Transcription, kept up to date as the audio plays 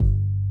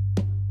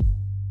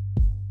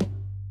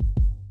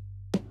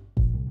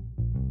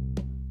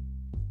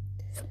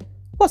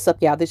What's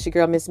up, y'all? This your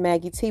girl, Miss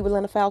Maggie T with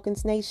Atlanta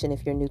Falcons Nation.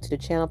 If you're new to the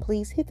channel,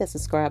 please hit that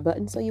subscribe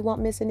button so you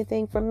won't miss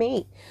anything from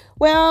me.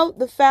 Well,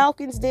 the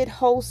Falcons did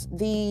host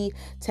the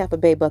Tampa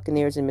Bay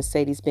Buccaneers in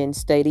Mercedes-Benz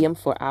Stadium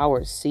for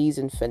our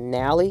season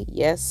finale.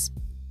 Yes,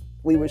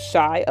 we were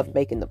shy of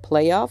making the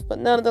playoff, but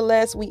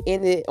nonetheless, we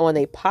ended on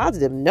a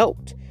positive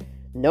note.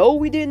 No,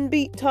 we didn't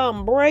beat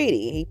Tom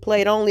Brady. He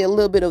played only a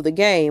little bit of the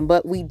game,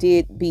 but we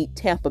did beat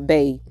Tampa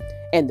Bay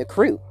and the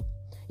crew,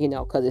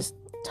 because it's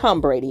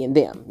Tom Brady and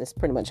them. That's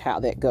pretty much how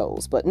that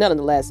goes. But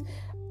nonetheless,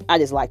 I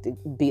just like to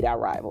beat our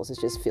rivals. It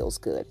just feels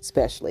good,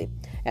 especially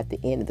at the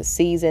end of the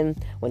season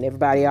when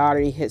everybody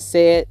already has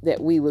said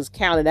that we was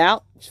counted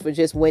out for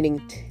just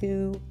winning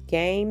 2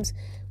 games.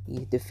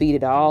 We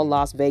defeated all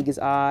Las Vegas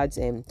odds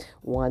and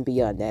won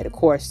beyond that. Of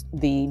course,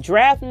 the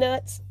draft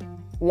nuts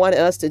want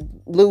us to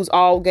lose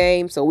all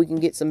games so we can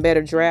get some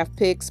better draft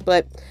picks.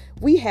 But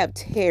we have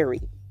Terry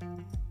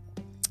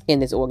in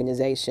this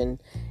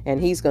organization,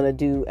 and he's going to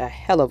do a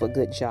hell of a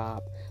good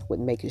job with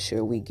making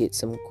sure we get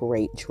some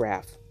great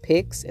draft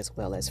picks, as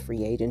well as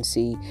free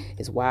agency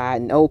is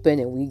wide and open,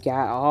 and we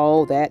got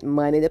all that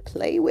money to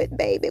play with,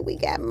 baby. We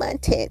got money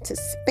to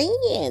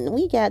spend.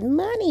 We got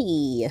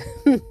money.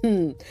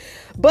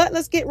 But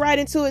let's get right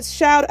into it.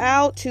 Shout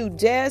out to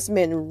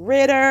Desmond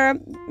Ridder.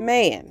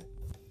 Man,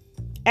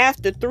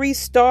 after 3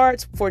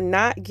 starts for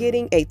not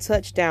getting a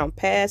touchdown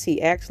pass, he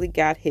actually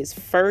got his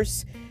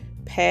first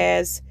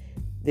pass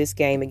this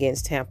game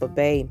against Tampa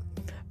Bay.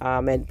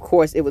 And of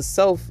course, it was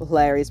so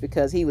hilarious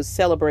because he was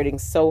celebrating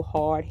so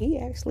hard. He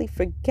actually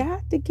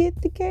forgot to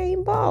get the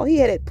game ball. He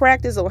had it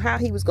practice on how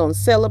he was going to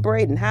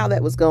celebrate and how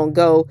that was going to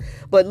go.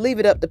 But leave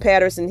it up to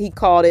Patterson. He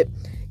called it,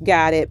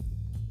 got it,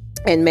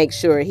 and make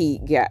sure he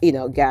got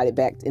it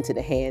back into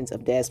the hands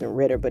of Desmond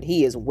Ridder. But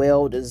he is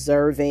well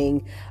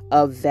deserving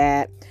of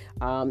that.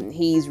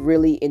 He's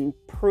really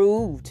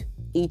improved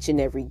each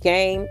and every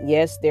game.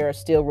 Yes, there are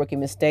still rookie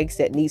mistakes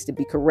that needs to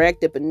be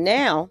corrected, but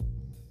now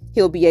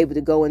he'll be able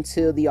to go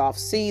into the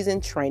off-season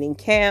training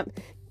camp,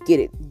 get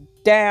it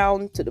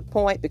down to the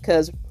point,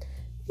 because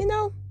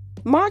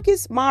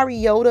Marcus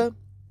Mariota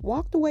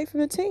walked away from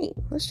the team.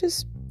 Let's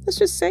just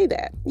say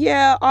that.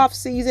 Yeah,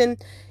 off-season,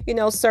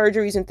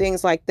 surgeries and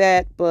things like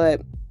that,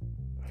 but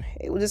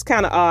it was just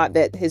kind of odd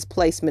that his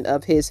placement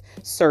of his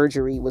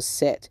surgery was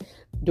set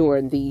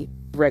during the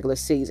regular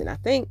season. I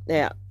think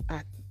that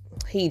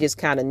he just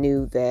kind of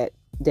knew that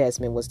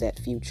Desmond was that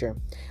future,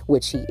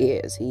 which he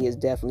is. He is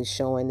definitely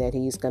showing that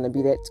he's going to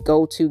be that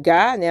go-to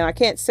guy. Now, I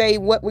can't say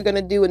what we're going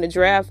to do in the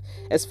draft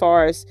as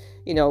far as,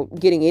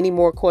 getting any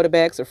more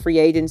quarterbacks or free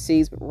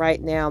agencies, but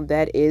right now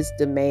that is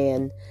the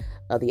man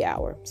of the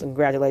hour. So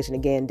congratulations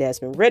again,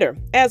 Desmond Ridder,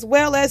 as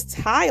well as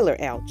Tyler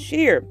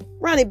Algier,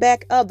 running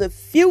back of the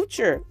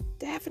future.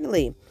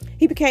 Definitely.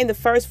 He became the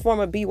first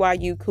former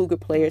BYU Cougar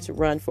player to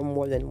run for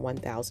more than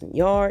 1,000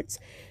 yards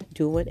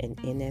during an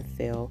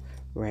NFL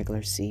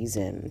regular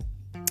season.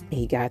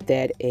 He got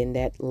that in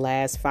that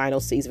last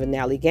final season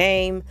finale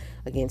game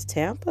against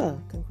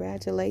Tampa.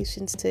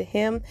 Congratulations to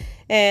him.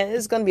 And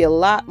there's going to be a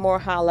lot more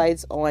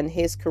highlights on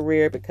his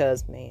career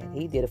because, man,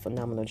 he did a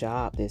phenomenal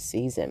job this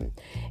season.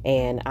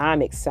 And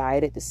I'm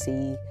excited to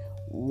see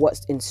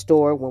what's in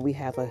store when we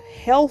have a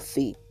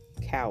healthy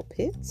Kyle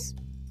Pitts,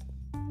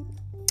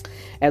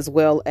 as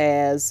well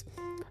as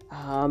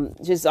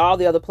just all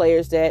the other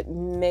players that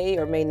may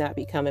or may not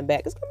be coming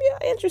back. It's going to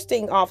be an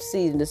interesting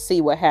offseason to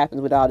see what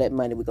happens with all that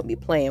money we're going to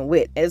be playing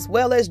with, as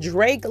well as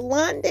Drake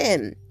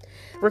London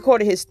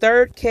recorded his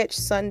 3rd catch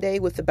Sunday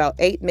with about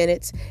 8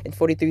 minutes and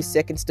 43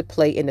 seconds to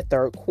play in the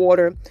 3rd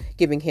quarter,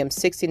 giving him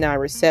 69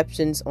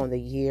 receptions on the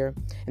year.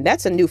 And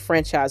that's a new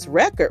franchise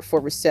record for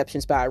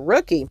receptions by a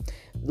rookie.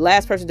 The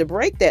last person to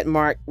break that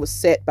mark was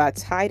set by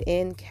tight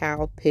end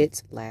Kyle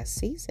Pitts last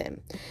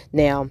season.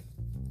 Now,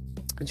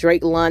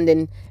 Drake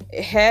London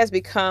has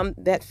become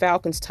that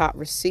Falcons top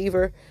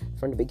receiver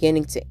from the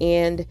beginning to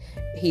end.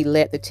 He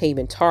led the team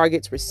in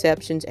targets,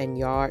 receptions, and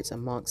yards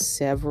amongst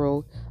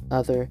several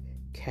other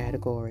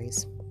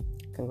categories.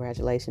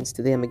 Congratulations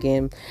to them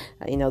again.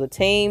 The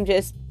team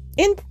just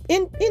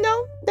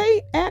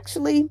they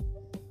actually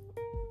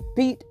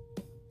beat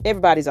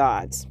everybody's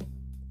odds,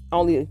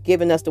 only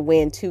giving us to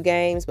win 2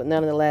 games, but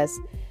nonetheless,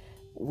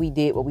 we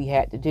did what we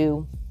had to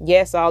do.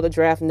 Yes, all the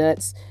draft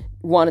nuts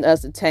wanted us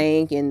to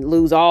tank and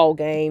lose all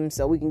games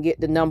so we can get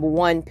the number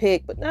 1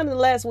 pick. But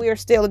nonetheless, we are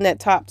still in that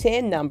top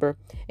 10 number.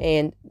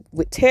 And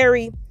with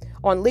Terry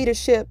on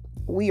leadership,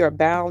 we are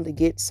bound to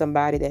get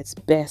somebody that's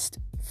best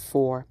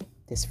for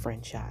this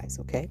franchise,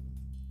 okay?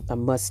 A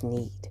must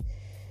need.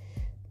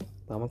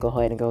 But I'm going to go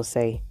ahead and go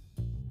say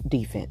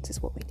defense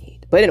is what we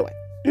need. But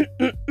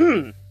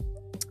anyway,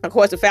 of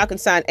course, the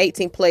Falcons signed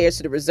 18 players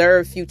to the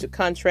reserve future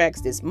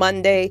contracts this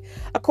Monday,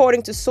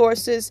 according to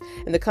sources,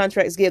 and the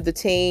contracts give the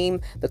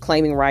team the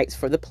claiming rights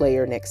for the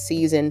player next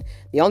season.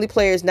 The only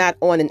players not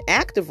on an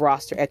active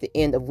roster at the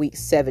end of week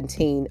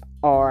 17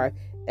 are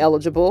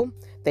eligible.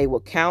 They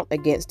will count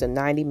against a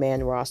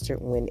 90-man roster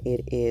when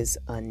it is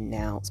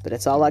announced. But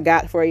that's all I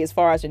got for you as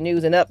far as the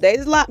news and updates.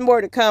 There's a lot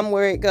more to come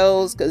where it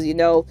goes, because, we're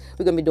going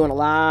to be doing a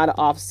lot of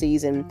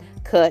off-season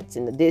cuts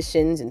and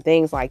additions and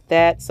things like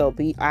that. So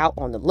be out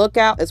on the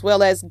lookout, as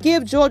well as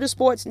give Georgia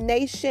Sports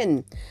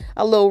Nation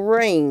a little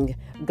ring,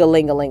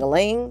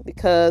 galing-a-ling-a-ling,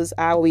 because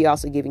I will be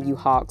also giving you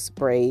Hawks,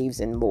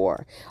 Braves, and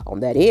more on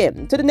that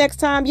end. Till the next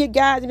time, you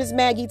guys, Miss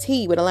Maggie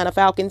T with Atlanta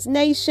Falcons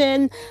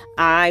Nation.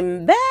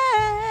 I'm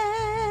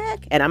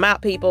back, and I'm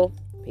out, people.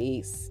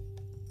 Peace.